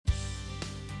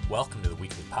Welcome to the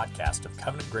weekly podcast of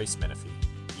Covenant Grace Menifee.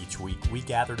 Each week, we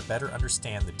gather to better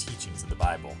understand the teachings of the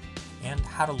Bible and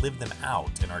how to live them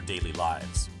out in our daily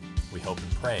lives. We hope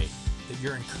and pray that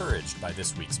you're encouraged by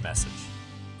this week's message.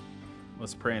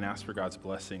 Let's pray and ask for God's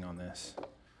blessing on this.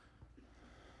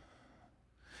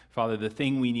 Father, the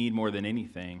thing we need more than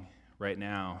anything right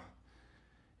now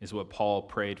is what Paul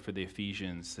prayed for the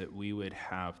Ephesians, that we would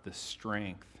have the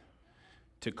strength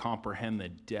to comprehend the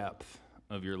depth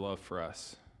of your love for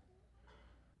us.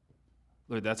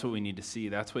 Lord, that's what we need to see.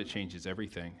 That's what changes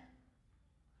everything.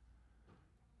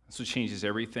 That's what changes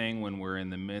everything when we're in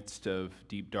the midst of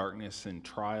deep darkness and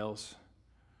trials,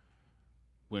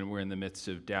 when we're in the midst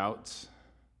of doubts,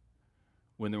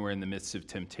 when we're in the midst of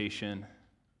temptation,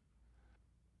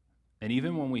 and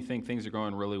even when we think things are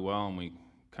going really well and we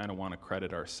kind of want to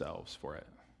credit ourselves for it.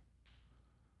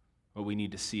 What we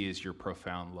need to see is your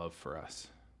profound love for us.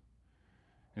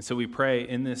 And so we pray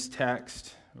in this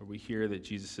text, where we hear that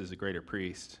Jesus is a greater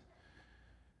priest,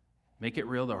 make it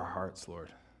real to our hearts, Lord.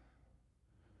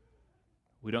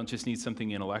 We don't just need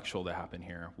something intellectual to happen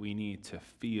here. We need to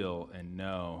feel and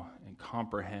know and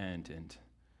comprehend and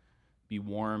be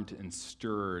warmed and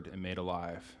stirred and made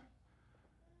alive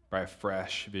by a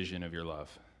fresh vision of your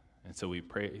love. And so we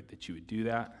pray that you would do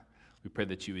that. We pray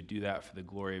that you would do that for the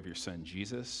glory of your Son,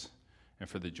 Jesus, and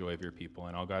for the joy of your people.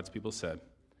 And all God's people said,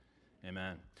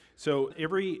 amen. So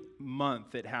every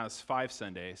month it has 5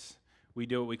 Sundays. We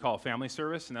do what we call a family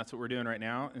service, and that's what we're doing right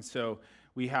now. And so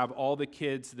we have all the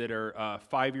kids that are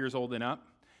 5 years old and up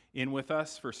in with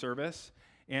us for service.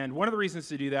 And one of the reasons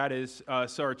to do that is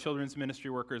so our children's ministry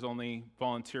workers only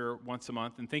volunteer once a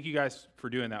month. And thank you guys for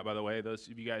doing that, by the way. Those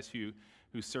of you guys who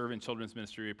serve in children's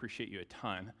ministry, we appreciate you a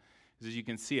ton. As you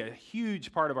can see, a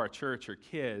huge part of our church are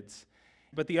kids.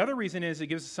 But the other reason is it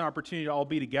gives us an opportunity to all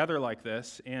be together like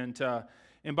this.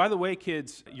 And by the way,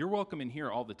 kids, you're welcome in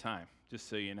here all the time, just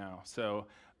so you know. So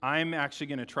I'm actually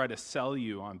going to try to sell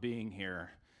you on being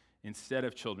here instead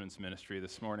of children's ministry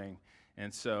this morning.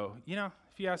 And so,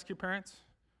 if you ask your parents,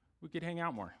 we could hang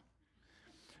out more.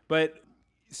 But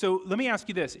so let me ask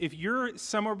you this. If you're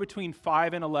somewhere between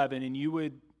 5 and 11 and you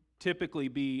would typically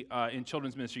be in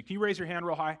children's ministry, can you raise your hand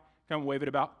real high? Kind of wave it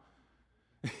about.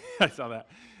 I saw that.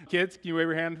 Kids, can you wave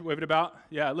your hand, wave it about?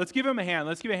 Yeah, let's give them a hand.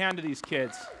 Let's give a hand to these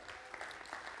kids.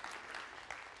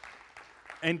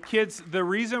 And kids, the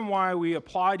reason why we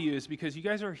applaud you is because you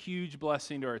guys are a huge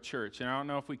blessing to our church. And I don't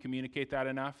know if we communicate that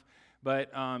enough, but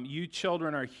you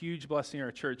children are a huge blessing to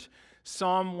our church.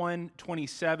 Psalm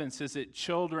 127 says that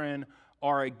children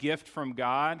are a gift from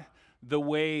God the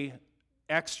way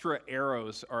extra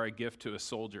arrows are a gift to a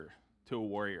soldier, to a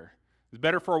warrior. It's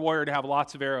better for a warrior to have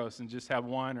lots of arrows than just have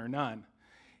one or none.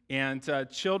 And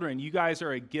children, you guys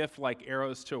are a gift like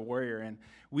arrows to a warrior. And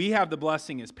we have the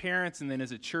blessing as parents and then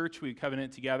as a church, we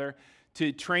covenant together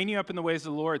to train you up in the ways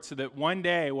of the Lord so that one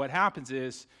day what happens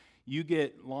is you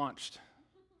get launched.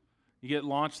 You get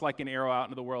launched like an arrow out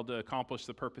into the world to accomplish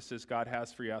the purposes God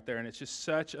has for you out there. And it's just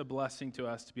such a blessing to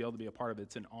us to be able to be a part of it.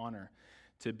 It's an honor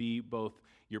to be both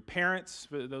your parents,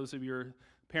 for those of your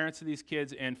parents of these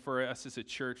kids, and for us as a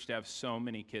church to have so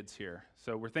many kids here.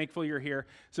 So we're thankful you're here.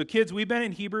 So kids, we've been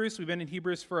in Hebrews. We've been in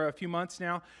Hebrews for a few months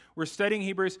now. We're studying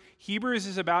Hebrews. Hebrews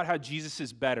is about how Jesus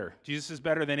is better. Jesus is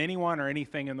better than anyone or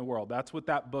anything in the world. That's what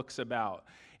that book's about.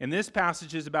 And this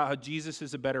passage is about how Jesus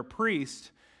is a better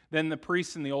priest than the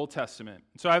priests in the Old Testament.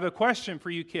 So I have a question for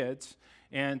you kids,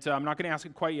 and I'm not going to ask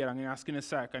it quite yet. I'm going to ask it in a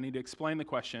sec. I need to explain the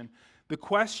question. The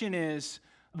question is,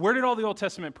 where did all the Old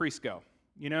Testament priests go?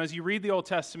 As you read the Old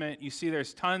Testament, you see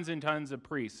there's tons and tons of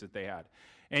priests that they had.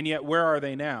 And yet, where are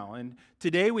they now? And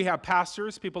today we have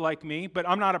pastors, people like me, but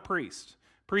I'm not a priest.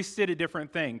 Priests did a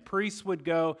different thing. Priests would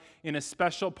go in a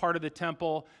special part of the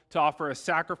temple to offer a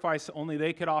sacrifice only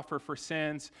they could offer for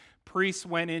sins. Priests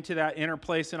went into that inner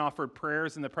place and offered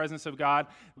prayers in the presence of God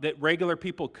that regular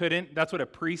people couldn't. That's what a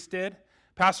priest did.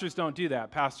 Pastors don't do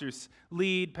that. Pastors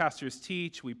lead, pastors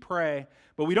teach, we pray,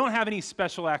 but we don't have any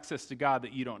special access to God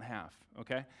that you don't have,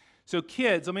 okay? So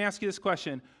kids, let me ask you this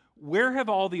question. Where have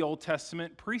all the Old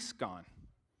Testament priests gone?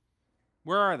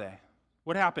 Where are they?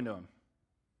 What happened to them?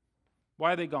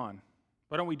 Why are they gone?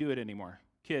 Why don't we do it anymore?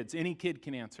 Kids, any kid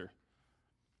can answer.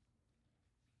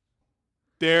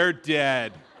 They're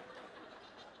dead.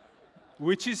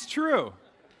 Which is true.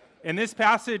 And this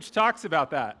passage talks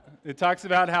about that. It talks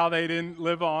about how they didn't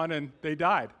live on and they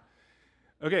died.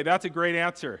 Okay, that's a great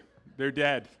answer. They're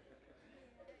dead.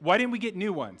 Why didn't we get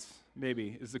new ones,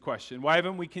 maybe, is the question. Why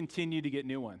haven't we continued to get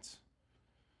new ones?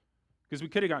 Because we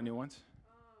could have got new ones.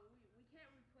 We can't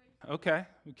replace them. Okay,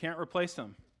 we can't replace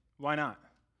them. Why not?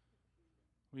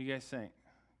 What do you guys think?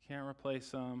 Can't replace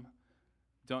them.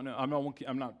 Don't know.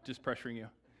 I'm not just pressuring you.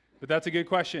 But that's a good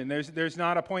question. There's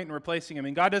not a point in replacing him.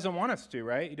 And God doesn't want us to,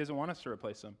 right? He doesn't want us to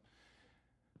replace him.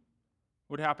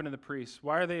 What happened to the priests?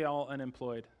 Why are they all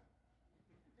unemployed?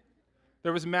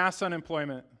 There was mass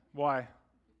unemployment. Why?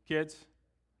 Kids?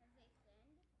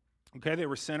 Okay, they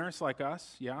were sinners like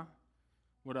us. Yeah.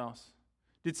 What else?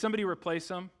 Did somebody replace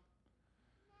them?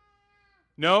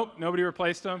 Nope, nobody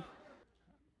replaced them.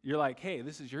 You're like, hey,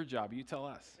 this is your job. You tell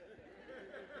us.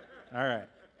 All right.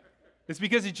 It's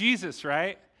because of Jesus,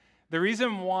 right? The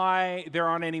reason why there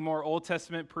aren't any more Old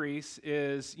Testament priests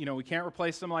is, we can't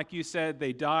replace them like you said.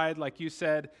 They died like you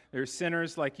said. They're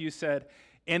sinners like you said.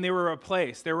 And they were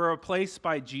replaced. They were replaced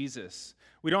by Jesus.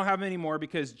 We don't have them anymore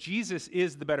because Jesus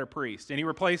is the better priest, and he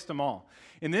replaced them all.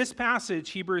 In this passage,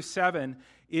 Hebrews 7,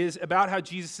 is about how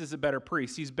Jesus is a better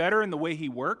priest. He's better in the way he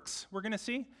works, we're going to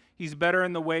see. He's better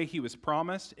in the way he was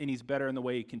promised, and he's better in the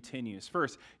way he continues.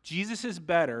 First, Jesus is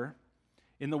better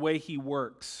in the way he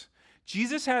works.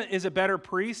 Jesus is a better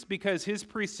priest because his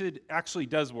priesthood actually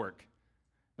does work.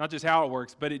 Not just how it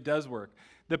works, but it does work.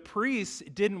 The priests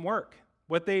didn't work.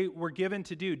 What they were given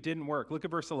to do didn't work. Look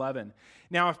at verse 11.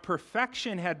 Now, if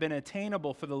perfection had been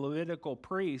attainable for the Levitical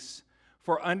priests,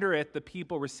 for under it the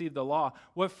people received the law,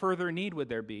 what further need would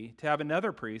there be to have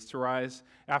another priest to rise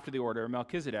after the order of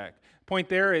Melchizedek? Point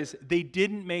there is they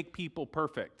didn't make people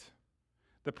perfect.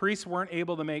 The priests weren't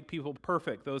able to make people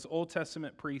perfect. Those Old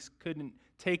Testament priests couldn't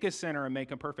take a sinner and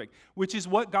make him perfect, which is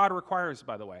what God requires,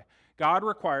 by the way. God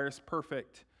requires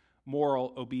perfect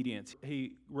moral obedience.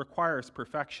 He requires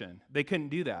perfection. They couldn't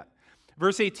do that.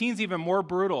 Verse 18 is even more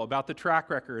brutal about the track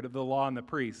record of the law and the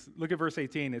priests. Look at verse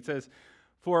 18. It says,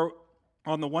 for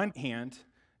on the one hand,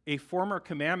 a former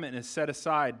commandment is set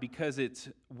aside because its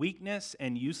weakness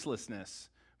and uselessness,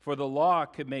 for the law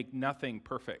could make nothing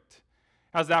perfect.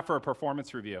 How's that for a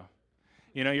performance review?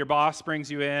 Your boss brings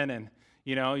you in and,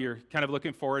 you're kind of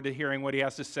looking forward to hearing what he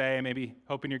has to say, maybe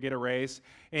hoping you get a raise.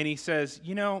 And he says,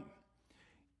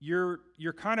 you're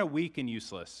kind of weak and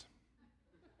useless.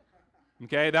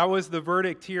 Okay, that was the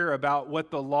verdict here about what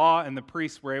the law and the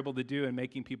priests were able to do in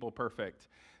making people perfect.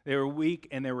 They were weak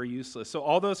and they were useless. So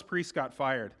all those priests got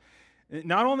fired.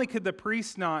 Not only could the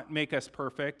priests not make us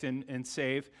perfect and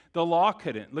save, the law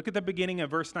couldn't. Look at the beginning of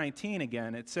verse 19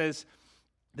 again. It says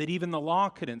that even the law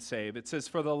couldn't save. It says,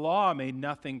 for the law made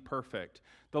nothing perfect.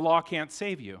 The law can't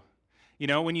save you.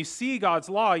 When you see God's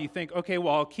law, you think, okay,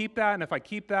 well, I'll keep that, and if I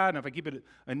keep that, and if I keep it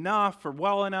enough or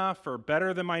well enough or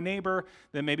better than my neighbor,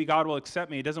 then maybe God will accept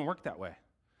me. It doesn't work that way.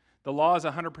 The law is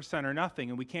 100% or nothing,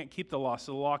 and we can't keep the law,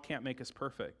 so the law can't make us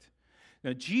perfect.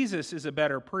 Now, Jesus is a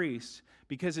better priest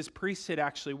because his priesthood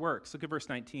actually works. Look at verse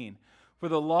 19. For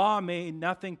the law made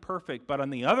nothing perfect, but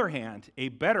on the other hand, a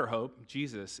better hope,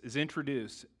 Jesus, is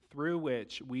introduced through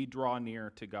which we draw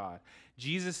near to God.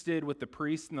 Jesus did what the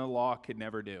priest and the law could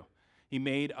never do. He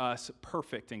made us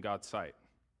perfect in God's sight.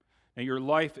 Now, your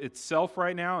life itself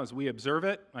right now, as we observe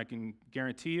it, I can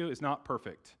guarantee you, is not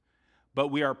perfect. But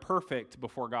we are perfect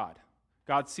before God.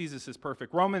 God sees us as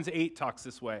perfect. Romans 8 talks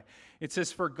this way. It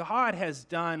says, for God has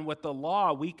done what the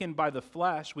law, weakened by the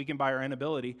flesh, weakened by our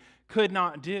inability, could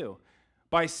not do.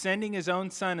 By sending his own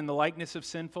Son in the likeness of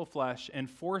sinful flesh, and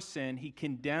for sin, he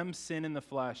condemned sin in the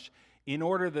flesh, in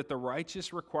order that the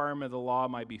righteous requirement of the law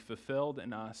might be fulfilled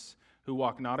in us, who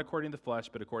walk not according to the flesh,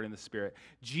 but according to the Spirit.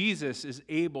 Jesus is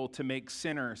able to make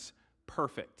sinners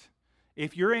perfect.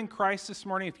 If you're in Christ this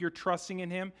morning, if you're trusting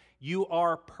in him, you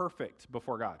are perfect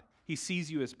before God. He sees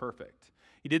you as perfect.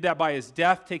 He did that by his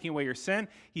death, taking away your sin.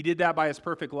 He did that by his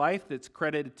perfect life that's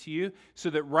credited to you, so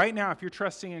that right now, if you're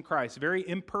trusting in Christ, very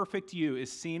imperfect you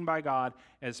is seen by God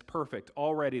as perfect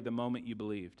already the moment you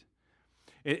believed.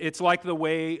 It's like the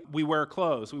way we wear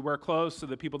clothes. We wear clothes so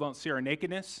that people don't see our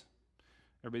nakedness.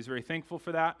 Everybody's very thankful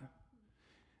for that.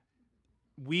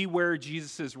 We wear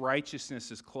Jesus'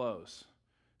 righteousness as clothes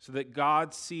so that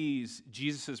God sees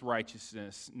Jesus'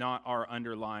 righteousness, not our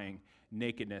underlying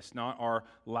nakedness, not our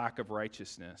lack of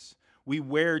righteousness. We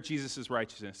wear Jesus'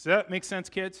 righteousness. Does that make sense,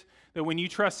 kids? That when you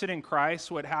trusted in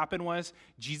Christ, what happened was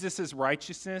Jesus'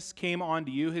 righteousness came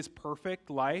onto you, his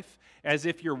perfect life, as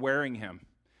if you're wearing him.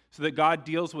 So that God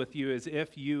deals with you as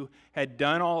if you had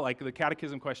done all, like the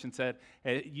catechism question said,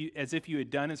 as if you had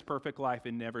done his perfect life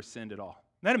and never sinned at all.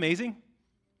 Isn't that amazing?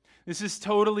 This is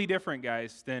totally different,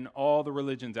 guys, than all the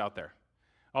religions out there.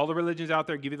 All the religions out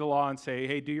there give you the law and say,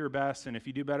 hey, do your best, and if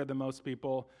you do better than most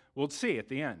people, we'll see at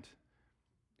the end.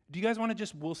 Do you guys want to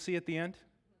just, we'll see at the end?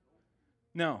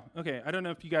 No. Okay, I don't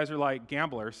know if you guys are like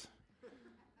gamblers,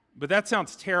 but that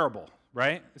sounds terrible,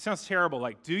 right? It sounds terrible,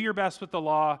 like do your best with the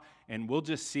law, and we'll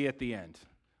just see at the end.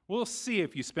 We'll see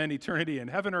if you spend eternity in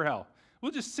heaven or hell.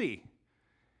 We'll just see.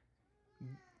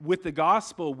 with the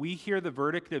gospel, we hear the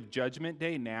verdict of judgment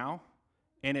day now,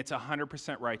 and it's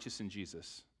 100% righteous in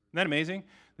Jesus. Isn't that amazing?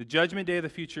 The judgment day of the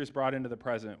future is brought into the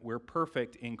present. We're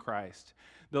perfect in Christ.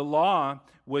 The law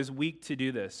was weak to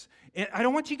do this. And I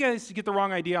don't want you guys to get the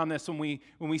wrong idea on this when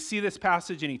we see this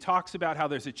passage and he talks about how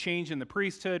there's a change in the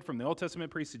priesthood from the Old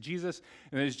Testament priest to Jesus,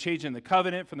 and there's a change in the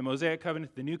covenant from the Mosaic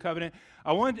covenant to the new covenant.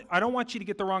 I don't want you to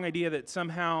get the wrong idea that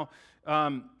somehow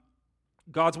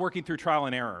God's working through trial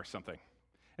and error or something.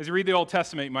 As you read the Old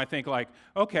Testament, you might think like,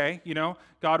 okay,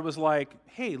 God was like,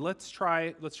 hey, let's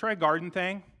try a garden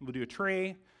thing. We'll do a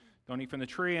tree. Don't eat from the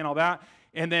tree and all that.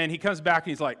 And then he comes back and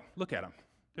he's like, look at them.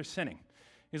 They're sinning.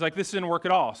 He's like, this didn't work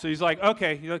at all. So he's like,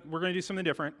 okay, we're going to do something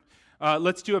different.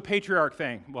 Let's do a patriarch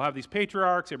thing. We'll have these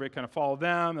patriarchs. Everybody kind of follow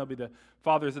them. They'll be the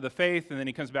fathers of the faith. And then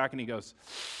he comes back and he goes,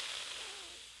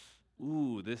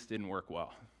 ooh, this didn't work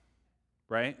well.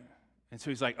 Right? And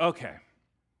so he's like, okay,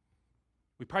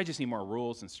 we probably just need more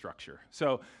rules and structure.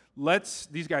 So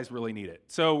these guys really need it.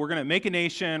 So we're going to make a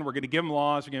nation. We're going to give them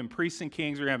laws. We're going to give them priests and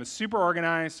kings. We're going to have it super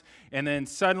organized. And then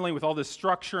suddenly with all this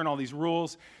structure and all these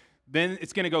rules, then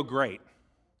it's going to go great.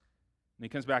 And he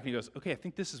comes back and he goes, okay, I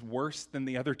think this is worse than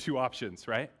the other two options,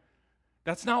 right?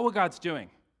 That's not what God's doing.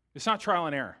 It's not trial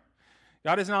and error.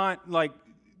 God is not like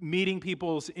meeting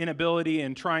people's inability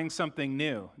and trying something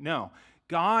new. No.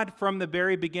 God, from the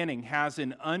very beginning, has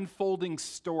an unfolding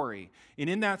story. And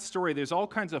in that story, there's all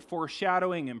kinds of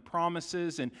foreshadowing and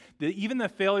promises. And even the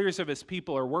failures of his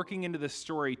people are working into this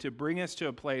story to bring us to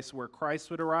a place where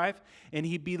Christ would arrive and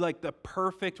he'd be like the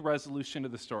perfect resolution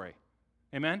of the story.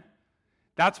 Amen?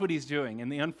 That's what he's doing.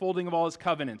 And the unfolding of all his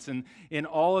covenants and in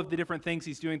all of the different things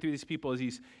he's doing through these people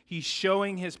is he's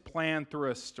showing his plan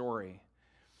through a story.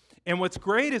 And what's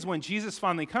great is when Jesus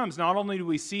finally comes, not only do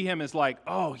we see him as like,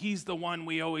 oh, he's the one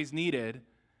we always needed,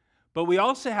 but we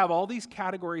also have all these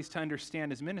categories to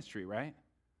understand his ministry, right?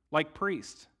 Like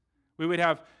priest. We would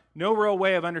have no real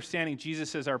way of understanding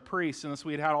Jesus as our priest unless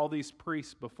we had had all these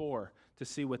priests before to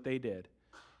see what they did.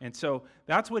 And so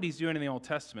that's what he's doing in the Old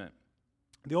Testament.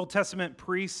 The Old Testament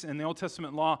priests and the Old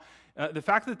Testament law, the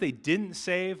fact that they didn't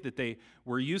save, that they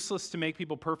were useless to make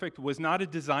people perfect, was not a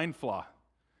design flaw.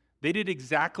 They did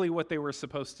exactly what they were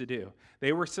supposed to do.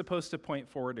 They were supposed to point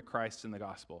forward to Christ in the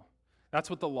gospel. That's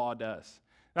what the law does.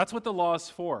 That's what the law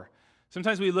is for.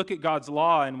 Sometimes we look at God's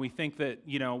law and we think that,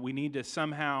 we need to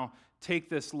somehow take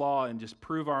this law and just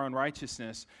prove our own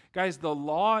righteousness. Guys, the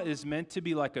law is meant to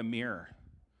be like a mirror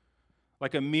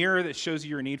that shows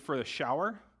you your need for a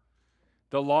shower.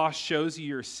 The law shows you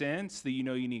your sin so that you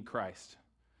know you need Christ.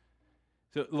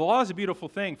 So the law is a beautiful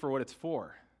thing for what it's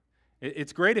for.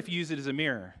 It's great if you use it as a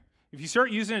mirror. If you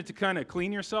start using it to kind of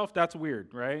clean yourself, that's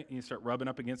weird, right? You start rubbing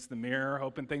up against the mirror,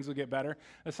 hoping things will get better.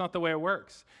 That's not the way it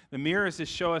works. The mirror is to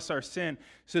show us our sin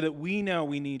so that we know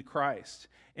we need Christ.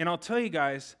 And I'll tell you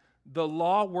guys, the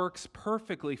law works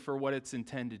perfectly for what it's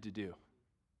intended to do,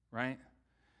 right?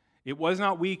 It was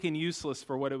not weak and useless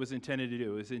for what it was intended to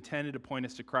do. It was intended to point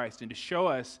us to Christ and to show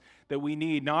us that we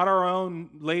need not our own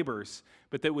labors,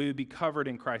 but that we would be covered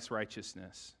in Christ's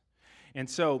righteousness. And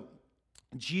so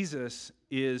Jesus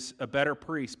is a better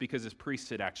priest because his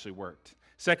priesthood actually worked.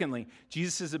 Secondly,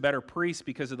 Jesus is a better priest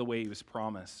because of the way he was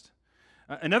promised.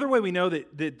 Another way we know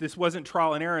that this wasn't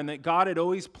trial and error and that God had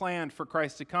always planned for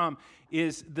Christ to come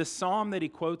is the psalm that he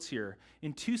quotes here.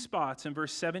 In two spots, in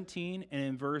verse 17 and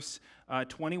in verse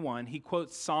 21, he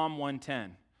quotes Psalm 110.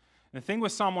 And the thing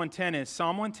with Psalm 110 is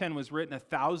Psalm 110 was written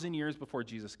 1,000 years before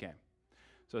Jesus came.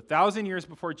 So 1,000 years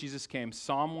before Jesus came,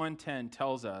 Psalm 110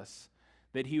 tells us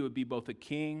that he would be both a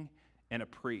king and a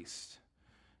priest.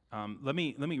 Let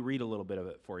me read a little bit of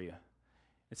it for you.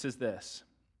 It says this: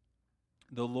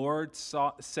 "The Lord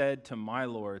said to my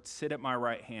Lord, sit at my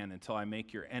right hand until I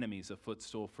make your enemies a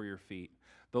footstool for your feet.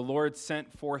 The Lord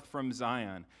sent forth from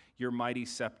Zion your mighty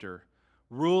scepter.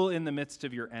 Rule in the midst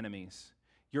of your enemies.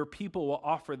 Your people will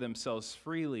offer themselves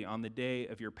freely on the day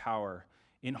of your power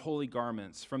in holy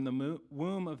garments from the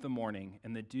womb of the morning,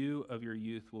 and the dew of your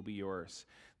youth will be yours."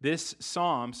 This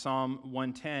psalm, Psalm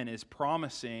 110, is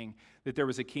promising that there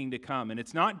was a king to come. And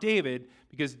it's not David,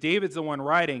 because David's the one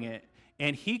writing it,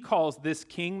 and he calls this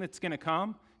king that's going to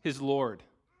come his Lord.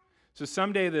 So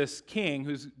someday this king,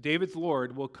 who's David's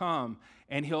Lord, will come,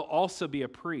 and he'll also be a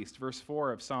priest. Verse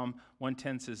 4 of Psalm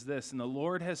 110 says this: "And the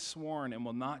Lord has sworn and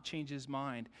will not change his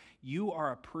mind. You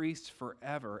are a priest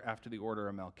forever after the order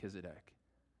of Melchizedek."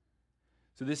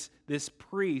 So this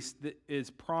priest that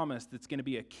is promised that's going to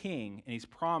be a king, and he's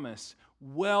promised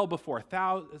well before,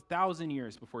 1,000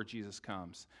 years before Jesus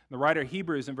comes. The writer of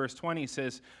Hebrews in verse 20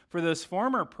 says, "For those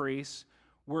former priests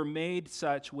were made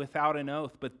such without an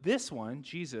oath, but this one,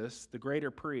 Jesus, the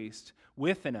greater priest,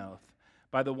 with an oath.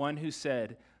 by the one who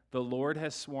said, 'The Lord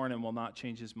has sworn and will not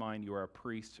change his mind. You are a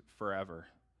priest forever.'"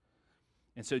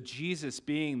 And so Jesus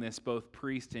being this both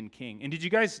priest and king. And did you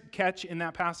guys catch in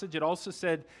that passage? It also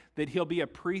said that he'll be a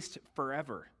priest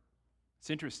forever. It's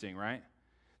interesting, right?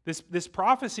 This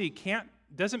prophecy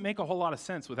doesn't make a whole lot of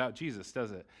sense without Jesus,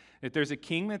 does it? That there's a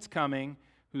king that's coming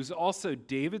who's also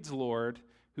David's Lord,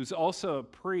 who's also a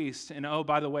priest, and oh,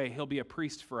 by the way, he'll be a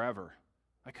priest forever.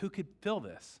 Like, who could fill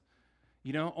this?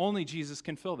 Only Jesus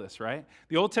can fill this, right?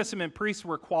 The Old Testament priests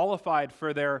were qualified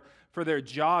for their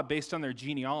job based on their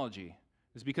genealogy.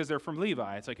 It's because they're from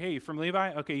Levi. It's like, hey, you're from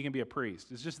Levi? Okay, you can be a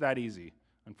priest. It's just that easy,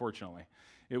 unfortunately.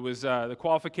 It was, the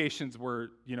qualifications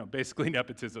were, basically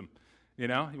nepotism. You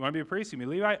want to be a priest? You can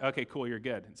be Levi? Okay, cool, you're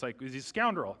good. It's like, he's a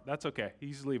scoundrel. That's okay.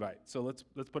 He's Levite. So let's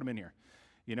put him in here.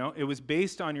 It was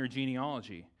based on your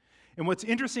genealogy. And what's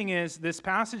interesting is this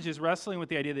passage is wrestling with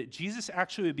the idea that Jesus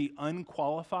actually would be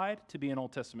unqualified to be an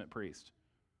Old Testament priest.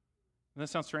 Doesn't that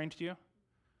sound strange to you?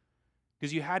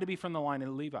 Because you had to be from the line of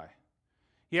Levi.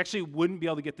 He actually wouldn't be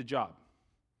able to get the job.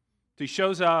 So he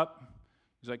shows up.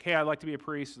 He's like, hey, I'd like to be a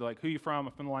priest. They're like, who are you from?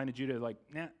 I'm from the line of Judah. They're like,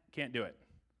 nah, can't do it,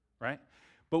 right?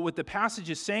 But what the passage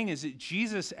is saying is that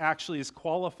Jesus actually is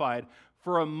qualified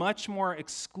for a much more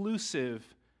exclusive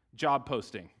job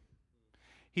posting.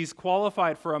 He's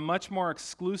qualified for a much more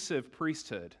exclusive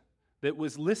priesthood that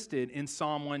was listed in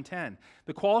Psalm 110.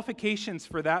 The qualifications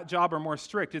for that job are more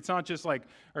strict. It's not just like,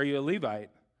 are you a Levite?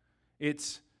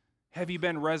 It's, have you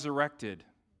been resurrected?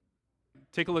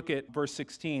 Take a look at verse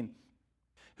 16.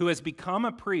 Who has become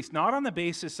a priest, not on the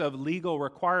basis of legal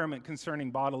requirement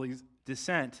concerning bodily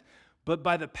descent, but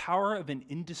by the power of an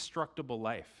indestructible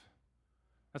life.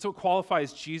 That's what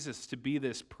qualifies Jesus to be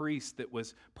this priest that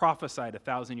was prophesied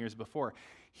 1,000 years before.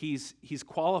 He's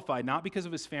qualified not because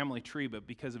of his family tree, but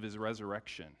because of his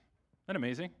resurrection. Isn't that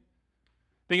amazing?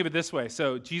 Think of it this way.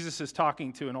 So Jesus is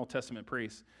talking to an Old Testament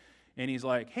priest, and he's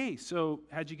like, hey, so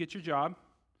how'd you get your job?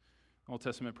 Old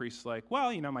Testament priest is like,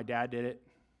 well, my dad did it,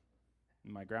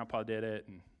 and my grandpa did it,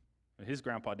 and his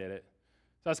grandpa did it.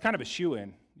 So I was kind of a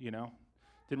shoo-in, Didn't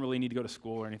really need to go to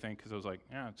school or anything because I was like,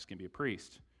 yeah, I'm just going to be a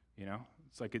priest,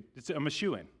 It's like, I'm a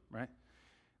shoo-in, right? And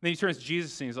then he turns to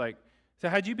Jesus and he's like, so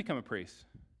how'd you become a priest?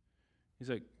 He's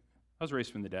like, I was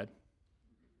raised from the dead.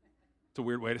 It's a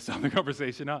weird way to start the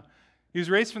conversation up. He was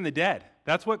raised from the dead.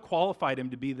 That's what qualified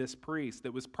him to be this priest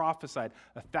that was prophesied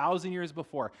 1,000 years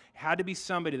before. Had to be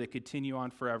somebody that could continue on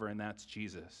forever, and that's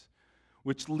Jesus.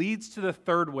 Which leads to the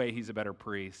third way he's a better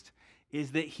priest,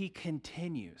 is that he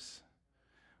continues.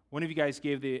 One of you guys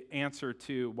gave the answer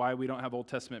to why we don't have Old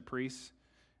Testament priests,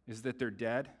 is that they're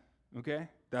dead, okay?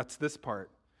 That's this part.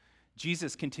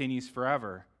 Jesus continues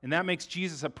forever. And that makes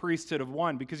Jesus a priesthood of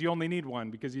one, because you only need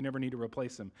one, because you never need to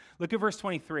replace him. Look at verse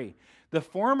 23. The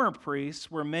former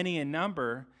priests were many in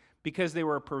number because they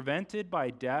were prevented by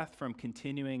death from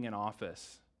continuing in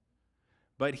office.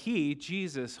 But he,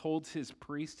 Jesus, holds his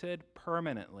priesthood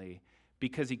permanently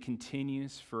because he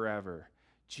continues forever.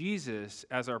 Jesus,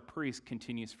 as our priest,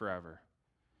 continues forever.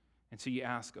 And so you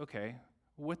ask, okay,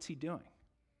 what's he doing?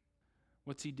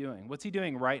 What's he doing? What's he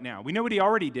doing right now? We know what he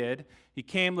already did. He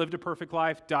came, lived a perfect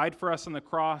life, died for us on the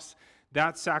cross.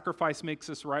 That sacrifice makes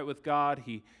us right with God.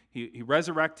 He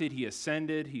resurrected, he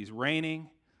ascended, he's reigning.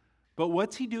 But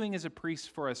what's he doing as a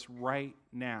priest for us right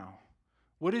now?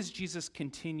 What does Jesus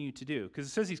continue to do? Because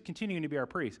it says he's continuing to be our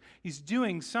priest. He's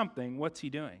doing something. What's he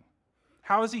doing?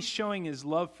 How is he showing his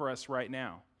love for us right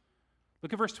now?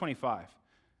 Look at verse 25.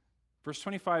 Verse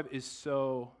 25 is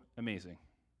so amazing.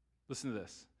 Listen to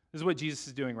this. This is what Jesus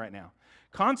is doing right now.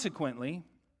 Consequently,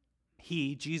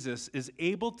 he, Jesus, is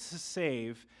able to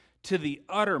save to the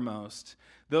uttermost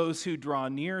those who draw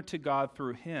near to God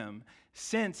through him,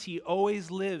 since he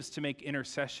always lives to make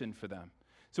intercession for them.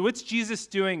 So what's Jesus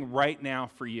doing right now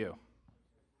for you?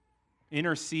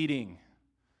 Interceding.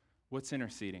 What's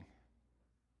interceding?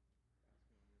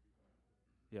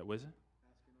 Yeah, what is it?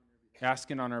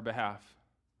 Asking on our behalf.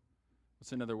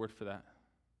 What's another word for that?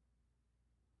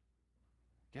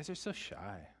 You guys are so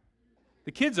shy.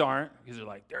 The kids aren't, because they're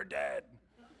like, they're dead.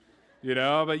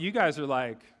 But you guys are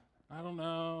like, I don't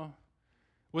know.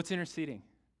 What's interceding?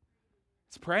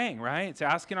 It's praying, right? It's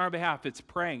asking on our behalf. It's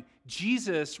praying.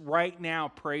 Jesus right now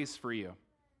prays for you.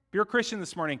 If you're a Christian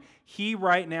this morning, he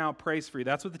right now prays for you.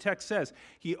 That's what the text says.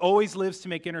 He always lives to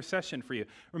make intercession for you.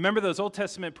 Remember those Old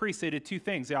Testament priests, they did two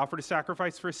things. They offered a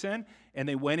sacrifice for sin, and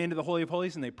they went into the Holy of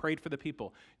Holies, and they prayed for the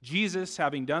people. Jesus,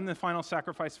 having done the final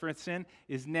sacrifice for sin,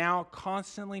 is now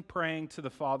constantly praying to the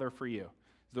Father for you.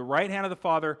 The right hand of the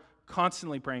Father,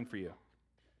 constantly praying for you.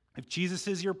 If Jesus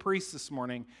is your priest this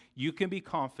morning, you can be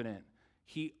confident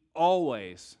he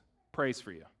always prays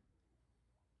for you.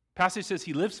 Passage says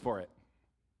he lives for it.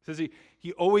 It says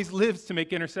he always lives to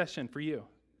make intercession for you.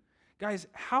 Guys,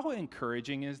 how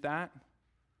encouraging is that?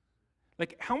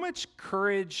 Like, how much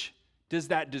courage does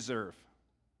that deserve?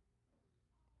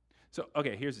 So,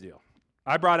 okay, here's the deal.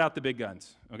 I brought out the big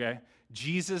guns, okay?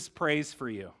 Jesus prays for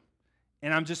you.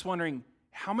 And I'm just wondering,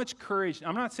 how much courage,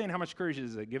 I'm not saying how much courage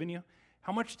is it giving you,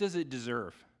 how much does it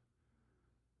deserve?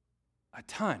 A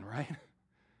ton, right?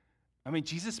 I mean,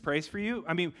 Jesus prays for you.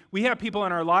 I mean, we have people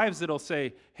in our lives that'll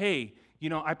say, hey,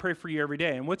 I pray for you every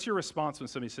day. And what's your response when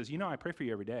somebody says, I pray for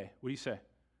you every day? What do you say?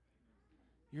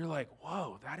 You're like,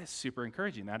 whoa, that is super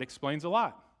encouraging. That explains a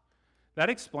lot. That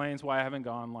explains why I haven't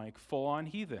gone like full-on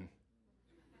heathen.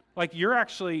 Like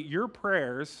your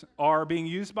prayers are being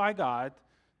used by God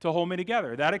to hold me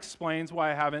together. That explains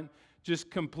why I haven't just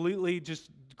completely just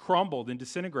crumbled and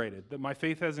disintegrated, that my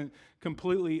faith hasn't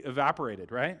completely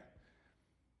evaporated, right?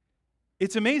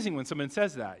 It's amazing when someone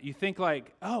says that. You think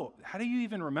like, oh, how do you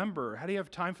even remember? How do you have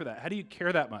time for that? How do you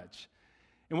care that much?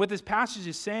 And what this passage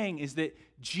is saying is that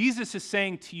Jesus is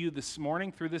saying to you this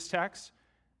morning through this text,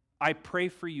 I pray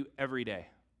for you every day.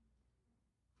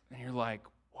 And you're like,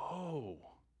 whoa,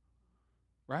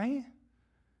 right?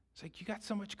 It's like, you got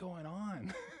so much going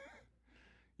on.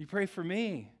 You pray for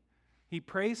me. He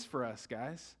prays for us,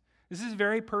 guys. This is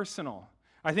very personal.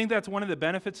 I think that's one of the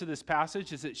benefits of this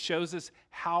passage is it shows us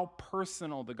how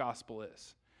personal the gospel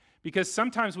is. Because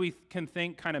sometimes we can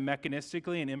think kind of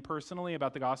mechanistically and impersonally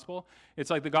about the gospel. It's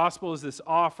like the gospel is this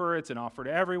offer. It's an offer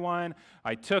to everyone.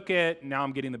 I took it. Now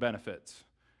I'm getting the benefits.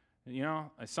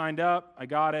 I signed up. I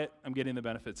got it. I'm getting the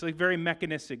benefits. It's like very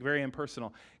mechanistic, very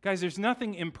impersonal. Guys, there's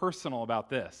nothing impersonal about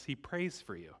this. He prays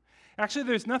for you. Actually,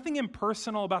 there's nothing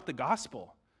impersonal about the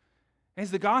gospel. As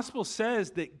the gospel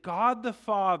says that God the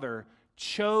Father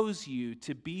chose you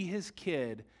to be his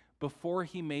kid before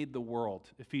he made the world,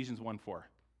 Ephesians 1:4.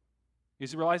 You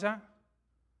realize that?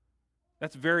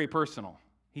 That's very personal.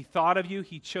 He thought of you.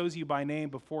 He chose you by name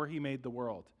before he made the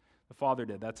world. The Father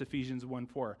did. That's Ephesians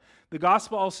 1:4. The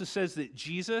gospel also says that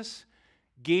Jesus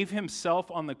gave himself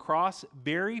on the cross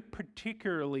very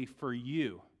particularly for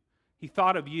you. He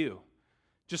thought of you.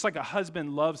 Just like a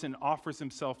husband loves and offers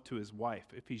himself to his wife,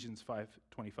 Ephesians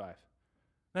 5:25. Isn't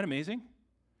that amazing?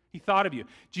 He thought of you.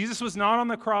 Jesus was not on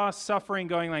the cross suffering,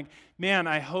 going like, man,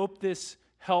 I hope this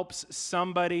helps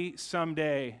somebody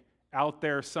someday out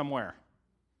there somewhere.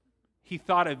 He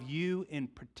thought of you in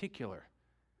particular.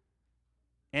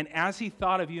 And as he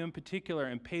thought of you in particular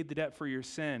and paid the debt for your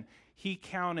sin, he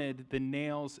counted the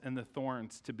nails and the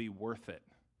thorns to be worth it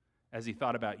as he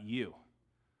thought about you.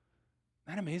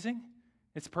 Isn't that amazing?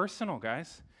 It's personal,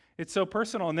 guys. It's so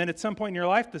personal. And then at some point in your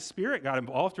life, the Spirit got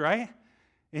involved, right?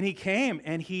 And he came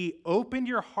and he opened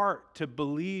your heart to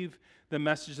believe the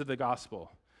message of the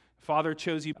gospel. Father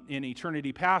chose you in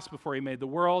eternity past before he made the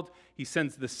world. He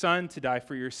sends the Son to die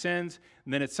for your sins.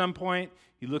 And then at some point,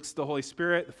 he looks at the Holy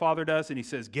Spirit, the Father does, and he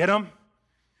says, get him.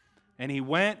 And he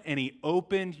went and he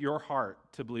opened your heart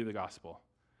to believe the gospel.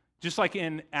 Just like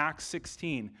in Acts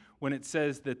 16, when it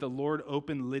says that the Lord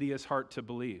opened Lydia's heart to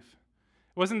believe.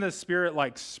 Wasn't the Spirit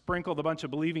like sprinkled a bunch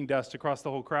of believing dust across the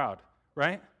whole crowd,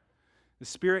 right? The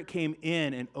Spirit came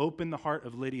in and opened the heart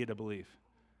of Lydia to believe.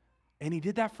 And he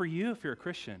did that for you if you're a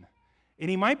Christian. And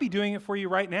he might be doing it for you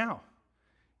right now.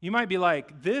 You might be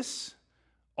like, this,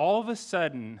 all of a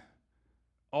sudden,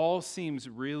 all seems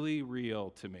really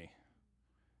real to me.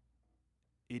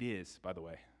 It is, by the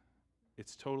way.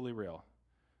 It's totally real.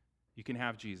 You can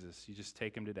have Jesus. You just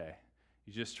take him today.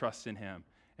 You just trust in him.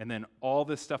 And then all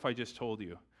this stuff I just told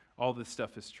you, all this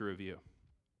stuff is true of you.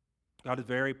 God is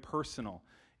very personal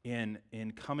in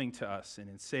coming to us and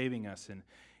in saving us and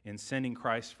in sending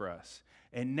Christ for us.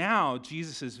 And now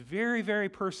Jesus is very, very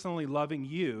personally loving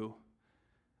you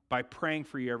by praying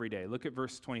for you every day. Look at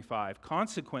verse 25.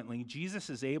 Consequently, Jesus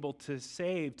is able to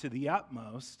save to the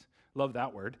utmost, love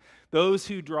that word, those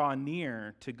who draw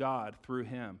near to God through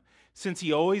him, since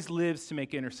he always lives to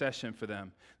make intercession for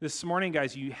them. This morning,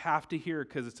 guys, you have to hear,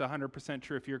 because it's 100%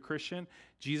 true if you're a Christian,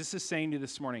 Jesus is saying to you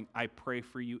this morning, I pray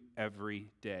for you every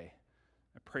day.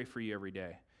 I pray for you every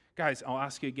day. Guys, I'll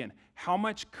ask you again, how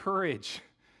much courage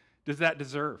does that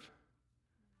deserve?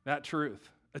 That truth?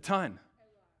 A ton.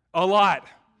 A lot.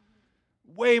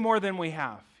 Way more than we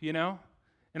have,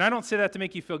 And I don't say that to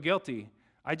make you feel guilty.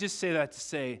 I just say that to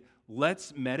say,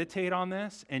 let's meditate on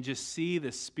this and just see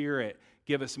the Spirit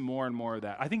give us more and more of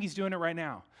that. I think he's doing it right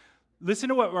now. Listen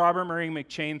to what Robert Murray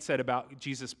McCheyne said about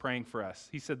Jesus praying for us.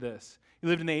 He said this. He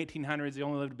lived in the 1800s. He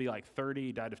only lived to be like 30.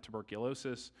 He died of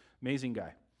tuberculosis. Amazing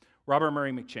guy. Robert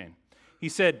Murray McCheyne. He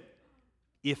said,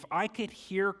 if I could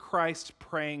hear Christ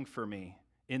praying for me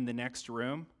in the next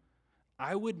room,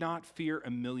 I would not fear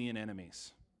a million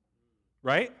enemies.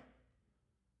 Right?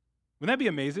 Wouldn't that be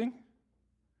amazing?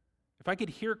 If I could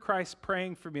hear Christ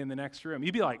praying for me in the next room,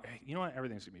 you'd be like, hey, you know what?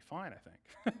 Everything's going to be fine,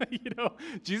 I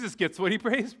think. Jesus gets what he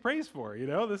prays for. I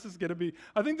think this is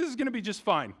going to be just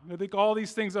fine. I think all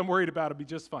these things I'm worried about will be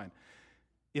just fine.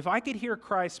 If I could hear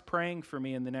Christ praying for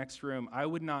me in the next room, I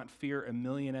would not fear a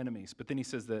million enemies. But then he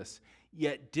says this,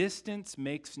 yet distance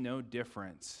makes no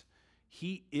difference.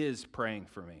 He is praying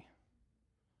for me.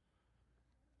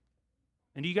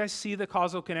 And do you guys see the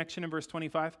causal connection in verse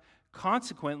 25?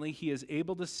 Consequently, he is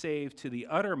able to save to the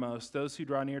uttermost those who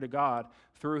draw near to God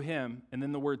through him. And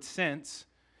then the word since,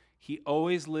 he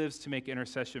always lives to make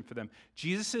intercession for them.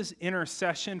 Jesus'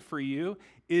 intercession for you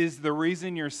is the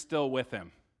reason you're still with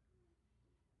him.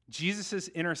 Jesus'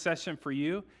 intercession for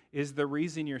you is the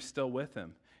reason you're still with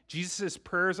him. Jesus'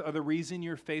 prayers are the reason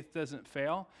your faith doesn't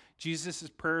fail. Jesus'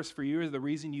 prayers for you are the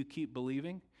reason you keep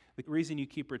believing, the reason you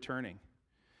keep returning.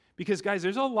 Because, guys,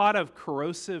 there's a lot of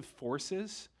corrosive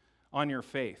forces on your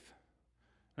faith. I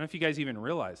don't know if you guys even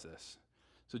realize this.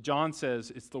 So John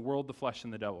says it's the world, the flesh,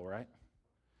 and the devil, right?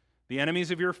 The enemies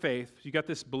of your faith, you got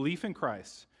this belief in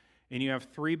Christ, and you have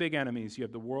three big enemies. You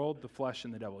have the world, the flesh,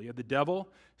 and the devil. You have the devil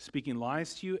speaking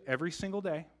lies to you every single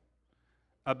day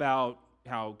about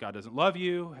how God doesn't love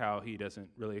you, how he doesn't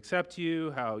really accept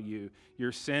you, how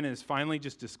your sin has finally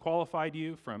just disqualified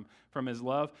you from his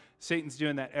love. Satan's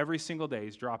doing that every single day.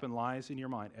 He's dropping lies in your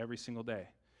mind every single day.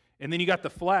 And then you got the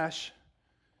flesh,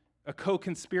 a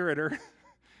co-conspirator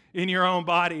in your own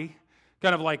body,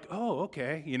 kind of like, oh,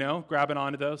 okay, grabbing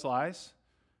onto those lies,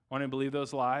 wanting to believe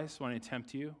those lies, wanting to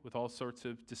tempt you with all sorts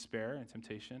of despair and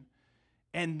temptation.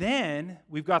 And then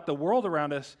we've got the world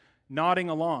around us nodding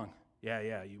along.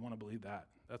 Yeah, you want to believe that.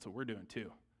 That's what we're doing too.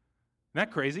 Isn't that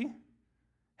crazy?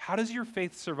 How does your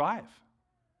faith survive?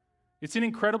 It's an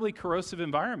incredibly corrosive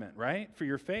environment, right, for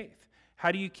your faith.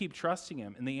 How do you keep trusting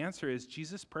him? And the answer is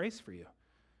Jesus prays for you.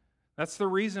 That's the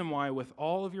reason why with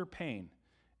all of your pain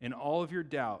and all of your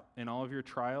doubt and all of your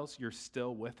trials, you're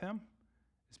still with him.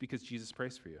 It's because Jesus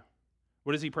prays for you.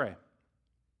 What does he pray?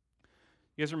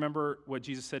 You guys remember what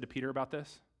Jesus said to Peter about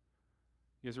this?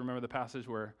 You guys remember the passage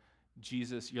where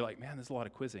Jesus, you're like, man, there's a lot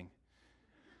of quizzing.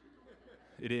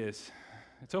 It is.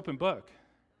 It's open book.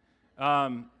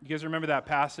 You guys remember that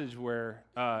passage where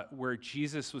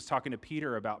Jesus was talking to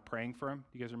Peter about praying for him?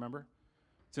 You guys remember?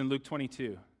 It's in Luke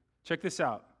 22. Check this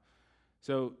out.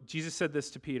 So Jesus said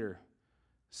this to Peter.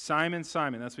 Simon,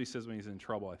 Simon, that's what he says when he's in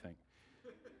trouble, I think.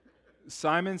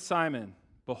 Simon, Simon,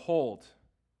 behold,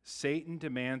 Satan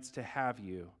demands to have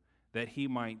you that he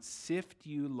might sift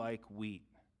you like wheat.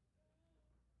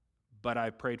 But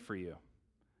I prayed for you,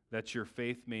 that your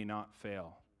faith may not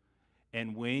fail.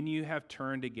 And when you have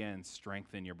turned again,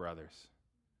 strengthen your brothers.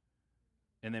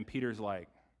 And then Peter's like,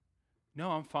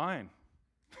 no, I'm fine.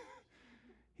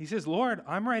 He says, Lord,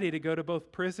 I'm ready to go to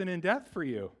both prison and death for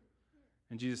you.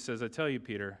 And Jesus says, I tell you,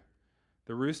 Peter,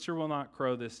 the rooster will not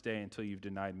crow this day until you've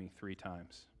denied me 3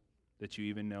 times, that you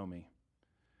even know me.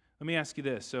 Let me ask you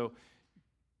this. So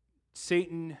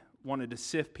Satan wanted to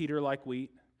sift Peter like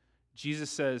wheat. Jesus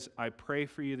says, I pray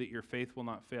for you that your faith will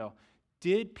not fail.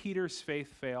 Did Peter's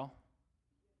faith fail?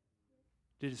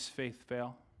 Did his faith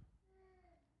fail?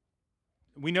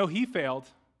 We know he failed.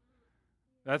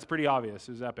 That's pretty obvious.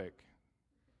 It was epic.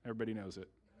 Everybody knows it.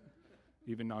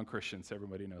 Even non-Christians,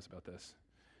 everybody knows about this.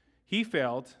 He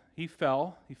failed. He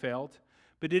failed.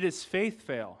 But did his faith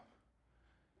fail?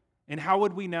 And how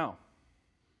would we know?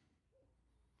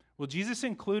 Well, Jesus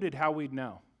included how we'd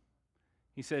know.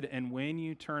 He said, and when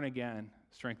you turn again,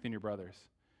 strengthen your brothers.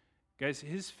 Guys,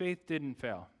 his faith didn't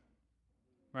fail,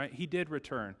 right? He did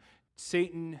return.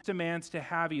 Satan demands to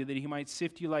have you that he might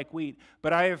sift you like wheat,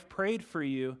 but I have prayed for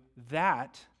you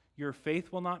that your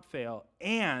faith will not fail,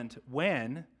 and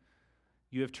when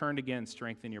you have turned again,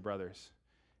 strengthen your brothers.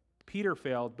 Peter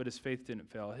failed, but his faith didn't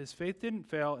fail. His faith didn't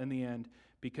fail in the end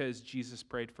because Jesus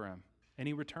prayed for him, and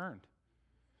he returned.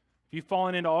 If you've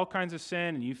fallen into all kinds of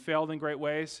sin and you've failed in great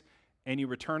ways, and you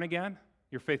return again,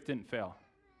 your faith didn't fail.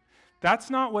 That's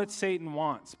not what Satan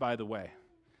wants, by the way.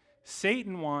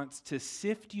 Satan wants to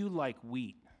sift you like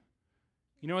wheat.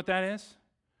 You know what that is?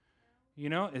 You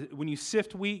know, when you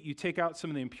sift wheat, you take out some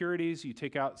of the impurities, you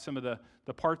take out some of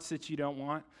the parts that you don't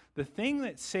want. The thing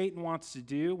that Satan wants to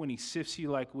do when he sifts you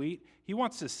like wheat, he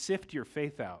wants to sift your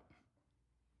faith out,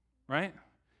 right?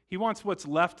 He wants what's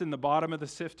left in the bottom of the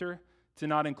sifter to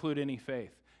not include any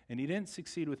faith. And he didn't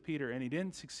succeed with Peter, and he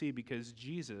didn't succeed because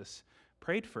Jesus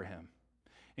prayed for him.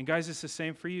 And guys, it's the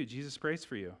same for you. Jesus prays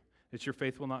for you, that your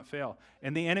faith will not fail.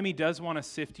 And the enemy does want to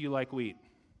sift you like wheat.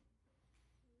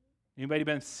 Anybody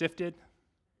been sifted?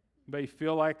 Anybody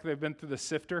feel like they've been through the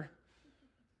sifter?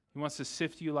 He wants to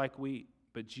sift you like wheat,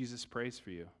 but Jesus prays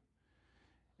for you.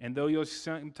 And though you're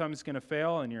sometimes going to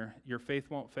fail, and your faith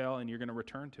won't fail, and you're going to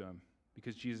return to him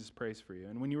because Jesus prays for you.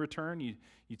 And when you return, you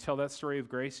tell that story of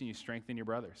grace and you strengthen your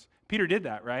brothers. Peter did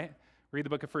that, right? Read the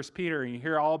book of 1 Peter, and you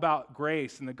hear all about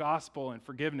grace and the gospel and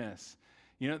forgiveness.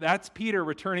 That's Peter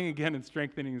returning again and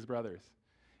strengthening his brothers.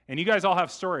 And you guys all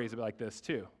have stories like this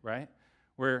too, right?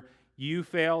 Where you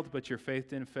failed, but your faith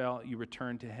didn't fail. You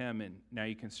returned to him, and now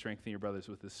you can strengthen your brothers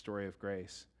with this story of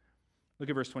grace. Look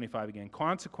at verse 25 again.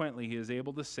 Consequently, he is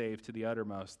able to save to the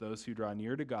uttermost those who draw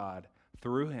near to God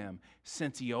through him,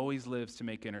 since he always lives to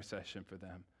make intercession for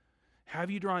them. Have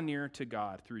you drawn near to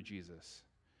God through Jesus?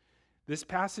 This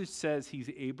passage says he's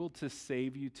able to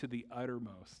save you to the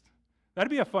uttermost.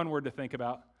 That'd be a fun word to think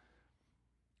about.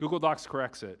 Google Docs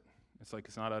corrects it.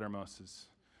 It's not uttermost.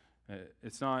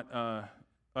 It's not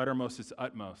uttermost, it's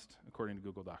utmost, according to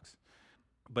Google Docs.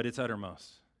 But it's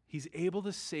uttermost. He's able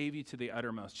to save you to the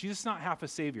uttermost. Jesus is not half a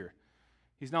savior.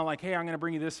 He's not like, hey, I'm going to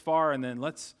bring you this far, and then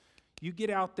you get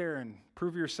out there and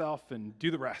prove yourself and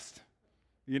do the rest.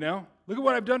 Look at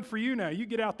what I've done for you now. You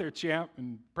get out there, champ,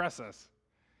 and press us.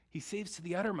 He saves to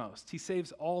the uttermost. He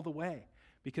saves all the way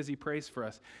because he prays for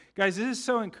us. Guys, this is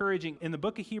so encouraging. In the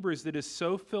book of Hebrews that is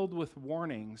so filled with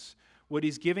warnings, what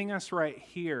he's giving us right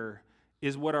here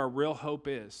is what our real hope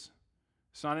is.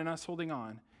 It's not in us holding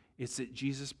on. It's that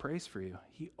Jesus prays for you.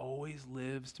 He always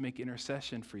lives to make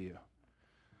intercession for you.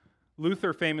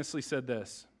 Luther famously said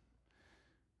this,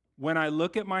 "When I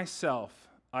look at myself,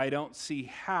 I don't see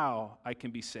how I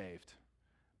can be saved.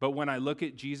 But when I look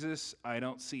at Jesus, I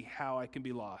don't see how I can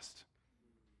be lost."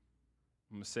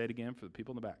 I'm going to say it again for the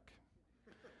people in the back.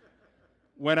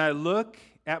 When I look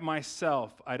at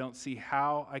myself, I don't see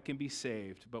how I can be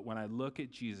saved. But when I look at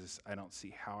Jesus, I don't see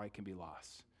how I can be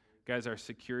lost. Guys, our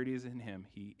security is in him.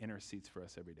 He intercedes for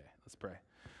us every day. Let's pray.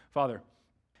 Father,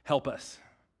 help us.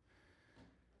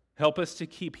 Help us to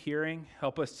keep hearing.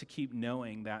 Help us to keep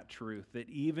knowing that truth, that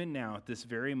even now, at this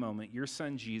very moment, your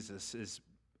son Jesus is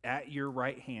at your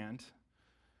right hand,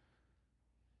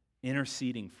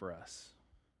 interceding for us.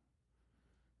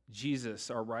 Jesus,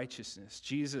 our righteousness.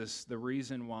 Jesus, the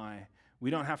reason why we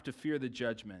don't have to fear the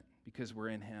judgment because we're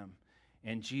in him.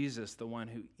 And Jesus, the one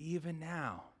who even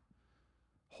now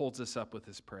holds us up with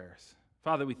his prayers.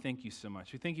 Father, we thank you so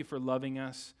much. We thank you for loving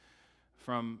us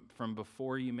from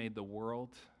before you made the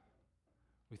world.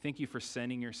 We thank you for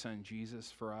sending your son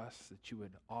Jesus for us, that you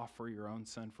would offer your own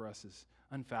son for us as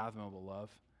unfathomable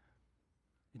love.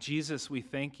 Jesus, we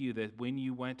thank you that when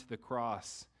you went to the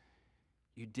cross,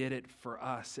 you did it for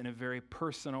us in a very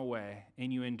personal way,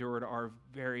 and you endured our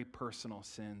very personal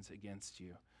sins against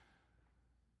you.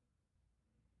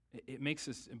 It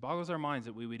boggles our minds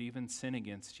that we would even sin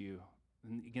against you,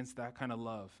 against that kind of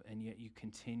love, and yet you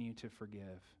continue to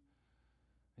forgive.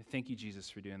 I thank you, Jesus,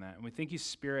 for doing that. And we thank you,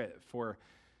 Spirit, for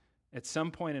at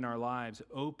some point in our lives,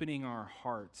 opening our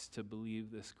hearts to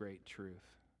believe this great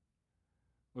truth.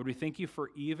 Lord, we thank you for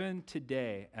even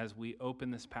today, as we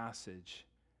open this passage,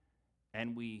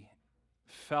 and we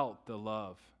felt the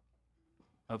love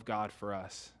of God for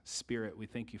us. Spirit, we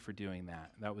thank you for doing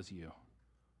that. That was you.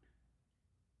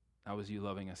 That was you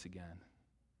loving us again.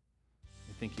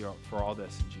 We thank you for all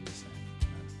this in Jesus' name.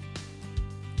 Amen.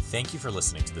 Thank you for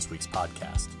listening to this week's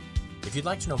podcast. If you'd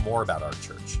like to know more about our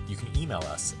church, you can email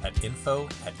us at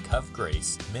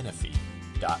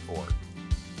info@covgracemenifee.org.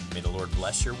 May the Lord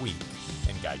bless your week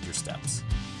and guide your steps.